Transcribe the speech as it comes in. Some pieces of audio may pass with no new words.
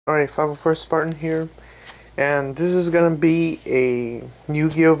Alright, 501st Spartan here, and this is gonna be a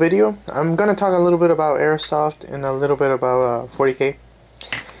Yu-Gi-Oh video. I'm gonna talk a little bit about Airsoft and a little bit about 40k.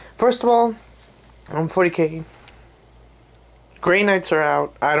 First of all, on 40k, Grey Knights are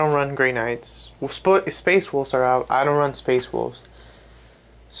out. I don't run Grey Knights. Space Wolves are out. I don't run Space Wolves.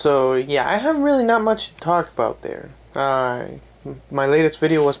 So yeah, I have really not much to talk about there. My latest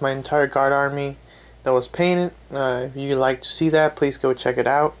video was my entire guard army that was painted. If you'd like to see that, please go check it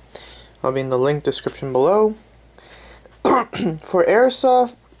out. I'll be in the link description below. For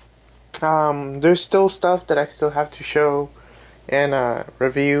Airsoft, there's still stuff that I still have to show and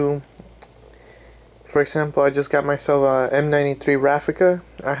review. For example, I just got myself a M93 Raffica.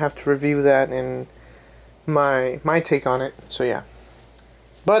 I have to review that and my take on it. So yeah.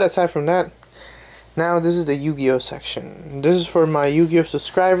 But aside from that, now this is the Yu-Gi-Oh section. This is for my Yu-Gi-Oh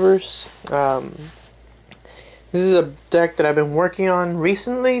subscribers. This is a deck that I've been working on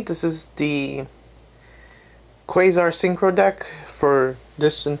recently. This is the Quasar Synchro deck for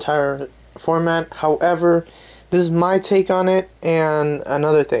this entire format. However, this is my take on it, and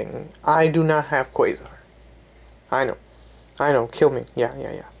another thing, I do not have Quasar. I know, kill me.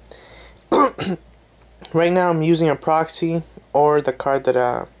 Yeah. Right now I'm using a proxy, or the card that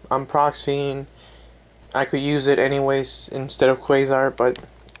I'm proxying. I could use it anyways instead of Quasar, but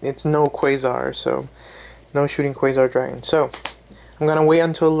it's no Quasar, so no shooting Quasar Dragon. So I'm gonna wait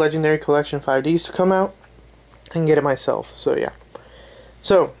until Legendary Collection 5Ds to come out and get it myself. So yeah.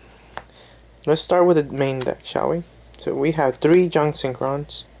 So let's start with the main deck, shall we? So we have 3 Junk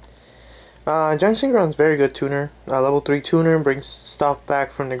Synchrons. Junk Synchron's very good tuner. Level 3 tuner, brings stuff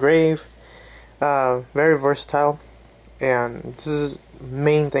back from the grave. Very versatile, and this is the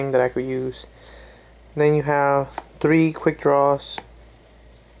main thing that I could use. Then you have 3 quick draws.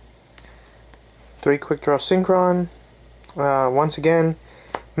 3 quick draw Synchron. Once again,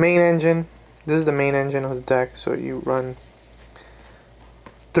 main engine. This is the main engine of the deck. So you run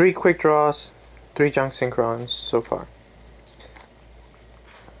 3 quick draws, 3 Junk Synchrons so far.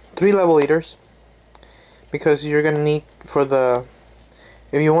 3 level leaders, because you're gonna need for the,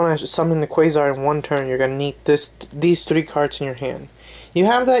 if you want to summon the Quasar in one turn, you're gonna need these 3 cards in your hand. You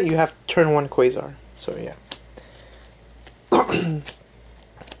have that. You have turn 1 Quasar. So yeah.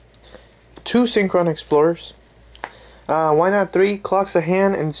 2 Synchron Explorers. Why not 3? Clocks a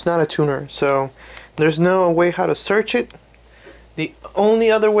hand and it's not a tuner, so there's no way how to search it. The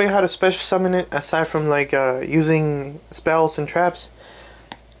only other way how to special summon it, aside from like using spells and traps,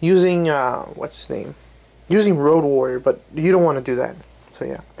 using what's his name? Using Road Warrior, but you don't want to do that. So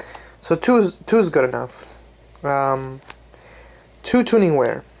yeah. So 2 is good enough. 2 Tuning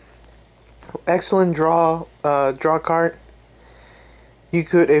Wear. Excellent draw card. You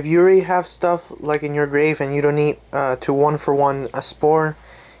could, if you already have stuff like in your grave and you don't need to 1-for-1 a spore,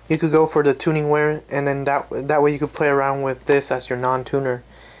 you could go for the Tuning Wear, and then that way you could play around with this as your non-tuner.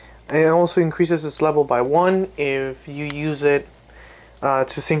 It also increases its level by 1 if you use it to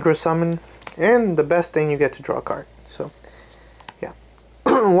Synchro Summon, and the best thing, you get to draw a card. So yeah.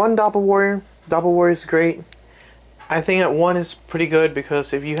 1 Doppel Warrior. Doppel Warrior is great. I think at 1 is pretty good,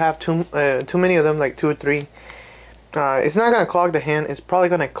 because if you have too many of them, like 2 or 3, it's not going to clog the hand, it's probably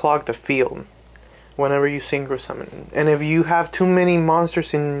going to clog the field whenever you Synchro Summon. And if you have too many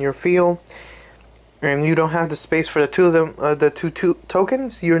monsters in your field, and you don't have the space for the 2 of them, the two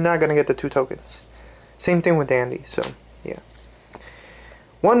tokens, you're not going to get the 2 tokens. Same thing with Dandy, so yeah.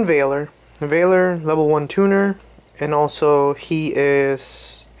 1 Veiler. Veiler, level 1 tuner, and also he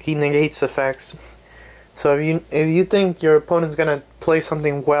negates effects. So if you think your opponent's gonna play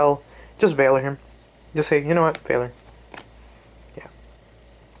something well, just Veiler him. Just say, you know what, Veiler. Yeah.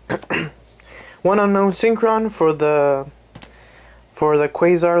 1 Unknown Synchron for the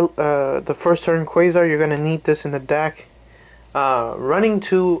Quasar, the first turn Quasar. You're gonna need this in the deck. Running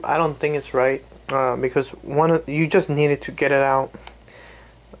 2, I don't think it's right, because you just needed to get it out.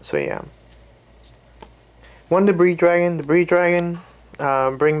 So yeah. 1 Debris Dragon. Debris Dragon.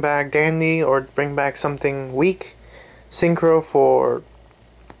 Bring back Dandy, or bring back something weak. Synchro for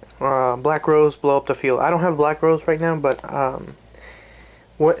Black Rose, blow up the field. I don't have Black Rose right now, but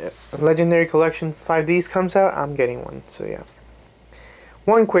what Legendary Collection 5Ds comes out, I'm getting one. So yeah.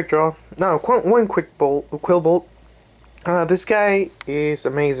 1 quick draw. No, 1 quick Quill Bolt. This guy is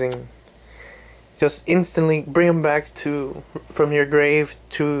amazing. Just instantly bring him back from your grave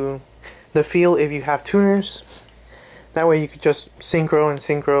to the field if you have tuners. That way you could just Synchro and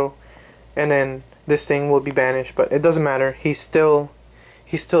Synchro, and then this thing will be banished. But it doesn't matter. He's still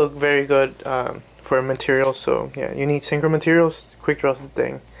very good for materials. So yeah, you need Synchro materials. Quick draw's the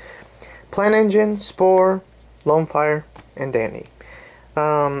thing. Plant Engine, Spore, Lone Fire, and Dandy.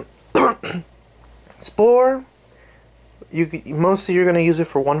 Um, Spore, mostly you're gonna use it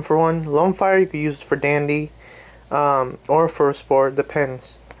for 1-for-1. Lone Fire you could use for Dandy, or for a Spore,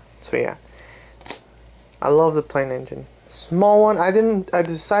 depends. So yeah, I love the plain engine. Small one, I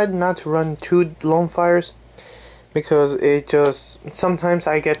decided not to run 2 Lone Fires because it just, sometimes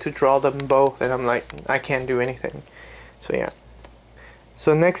I get to draw them both and I'm like, I can't do anything. So yeah.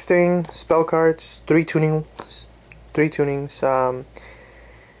 So next thing, spell cards, 3 tunings.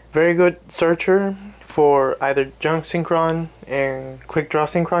 Very good searcher for either Junk Synchron and Quick Draw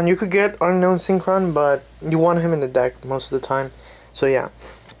Synchron. You could get Unknown Synchron, but you want him in the deck most of the time. So yeah.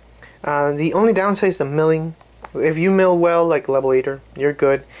 The only downside is the milling. If you mill well, like level 8er, you're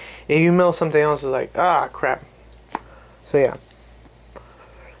good. If you mill something else, it's like, ah, crap. So yeah.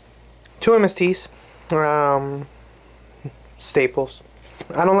 2 MSTs. Staples.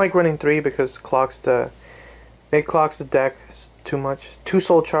 I don't like running 3 because it clogs the deck too much. 2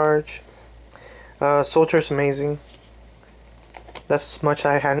 Soul Charge. Soul Charge is amazing. That's as much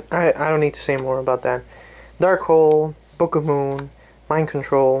I don't need to say more about that. Dark Hole, Book of Moon, Mind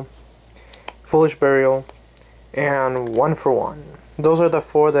Control, Foolish Burial, and 1-for-1. Those are the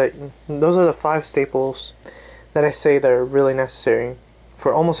 5 staples that I say that are really necessary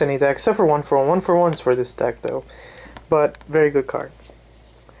for almost any deck, except for 1-for-1. 1-for-1's for this deck though, but very good card.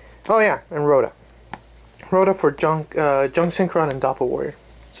 Oh yeah, and Rhoda. Rhoda for Junk Synchron and Doppel Warrior.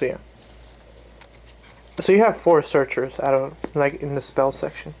 So yeah. So you have 4 searchers out of, like, in the spell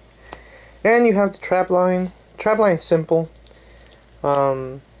section. And you have the trap line. Trap line is simple.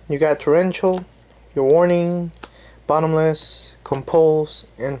 You got Torrential, your Warning, Bottomless, Compulse,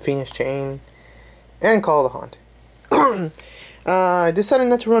 and Phoenix Chain, and Call of the Haunt. I decided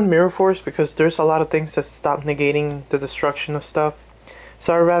not to run Mirror Force because there's a lot of things that stop negating the destruction of stuff.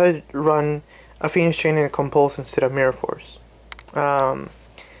 So I'd rather run a Phoenix Chain and a Compulse instead of Mirror Force.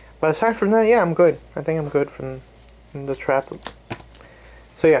 But aside from that, yeah, I'm good. I think I'm good from the trap.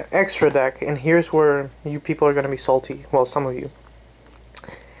 So yeah, extra deck, and here's where you people are going to be salty. Well, some of you.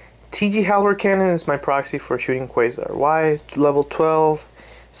 TG Halberd Cannon is my proxy for shooting Quasar. Why? Level 12,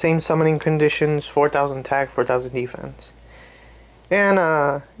 same summoning conditions, 4,000 attack, 4,000 defense.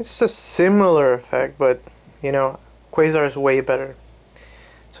 And it's a similar effect, but, you know, Quasar is way better.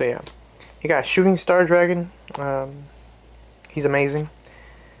 So yeah. You got Shooting Star Dragon. He's amazing.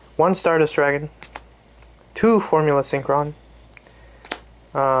 1 Stardust Dragon. 2 Formula Synchron.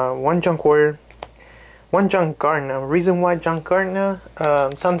 1 Junk Warrior. 1 Junk Gardener. Reason why Junk Gardener,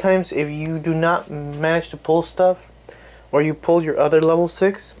 sometimes if you do not manage to pull stuff, or you pull your other level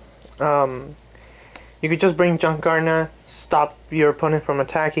 6, you could just bring Junk Gardener, stop your opponent from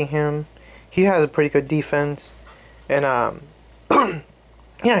attacking him. He has a pretty good defense, and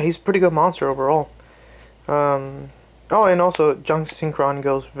yeah, he's a pretty good monster overall. Oh, and also Junk Synchron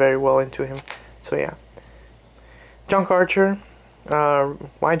goes very well into him. So yeah. Junk Archer.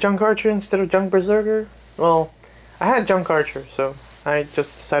 Why Junk Archer instead of Junk Berserker? Well, I had Junk Archer, so I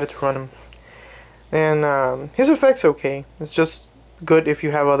just decided to run him. And his effect's okay. It's just good if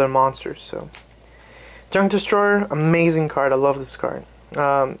you have other monsters. So Junk Destroyer, amazing card. I love this card.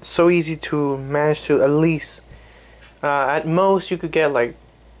 So easy to manage to at least, at most you could get like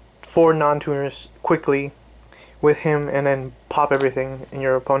 4 non-tuners quickly with him, and then pop everything in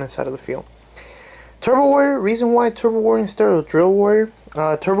your opponent's side of the field. Turbo Warrior, reason why Turbo Warrior instead of Drill Warrior.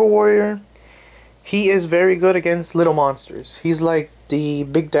 Turbo Warrior, he is very good against little monsters. He's like the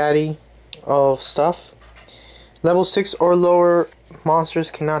big daddy of stuff. Level 6 or lower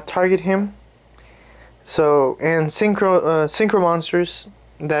monsters cannot target him. So, and synchro monsters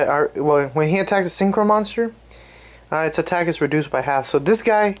that are, well, when he attacks a synchro monster, its attack is reduced by half. So this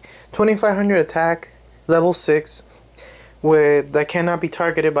guy, 2500 attack, level 6, that cannot be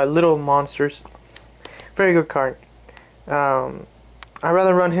targeted by little monsters. Very good card. I'd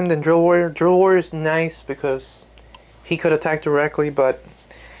rather run him than Drill Warrior. Drill Warrior is nice because he could attack directly, but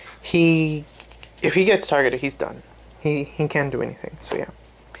if he gets targeted, he's done. He can't do anything. So yeah.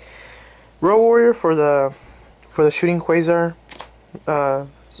 Road Warrior for the shooting Quasar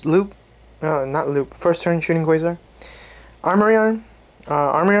loop. Not loop. First turn shooting Quasar. Armory Arm.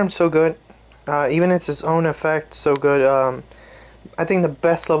 Armory Arm's so good. Even it's its own effect, so good. I think the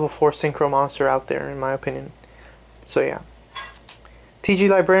best level 4 synchro monster out there, in my opinion. So yeah. TG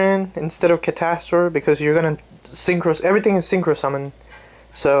Librarian instead of Catastor, because you're gonna synchro. Everything is synchro summon,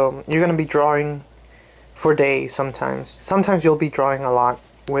 so you're gonna be drawing for days sometimes. Sometimes you'll be drawing a lot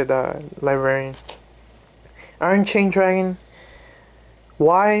with Librarian. Iron Chain Dragon.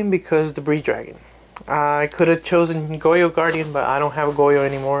 Why? Because the Breed Dragon. I could have chosen Goyo Guardian, but I don't have a Goyo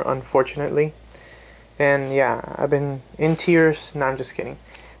anymore, unfortunately. And yeah, I've been in tears. No, I'm just kidding.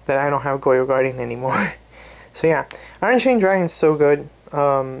 That I don't have Goyo Guardian anymore. So yeah, Iron Chain Dragon's so good.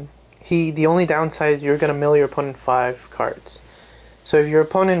 The only downside is you're gonna mill your opponent 5 cards. So if your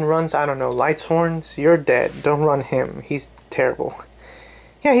opponent runs, I don't know, Light Sworns, you're dead. Don't run him. He's terrible.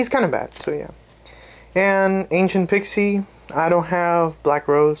 Yeah, he's kind of bad. So yeah. And Ancient Pixie, I don't have Black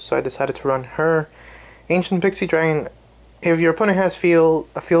Rose, so I decided to run her. Ancient Pixie Dragon, if your opponent has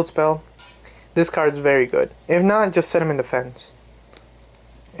a field spell, this card's very good. If not, just set him in defense.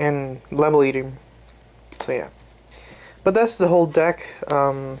 And level eat him. So yeah. But that's the whole deck.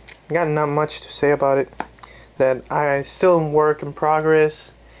 Got not much to say about it. That I still work in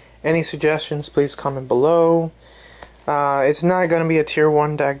progress. Any suggestions, please comment below. It's not gonna be a tier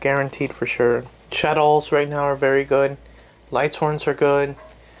 1 deck guaranteed for sure. Shadows right now are very good. Light Sworns are good.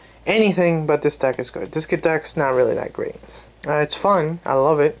 Anything but this deck is good. This deck's not really that great. It's fun. I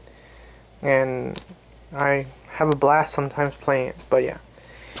love it. And I have a blast sometimes playing it. But yeah.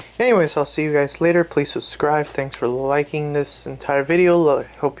 Anyways, I'll see you guys later. Please subscribe. Thanks for liking this entire video. I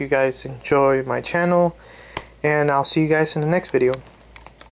hope you guys enjoy my channel. And I'll see you guys in the next video.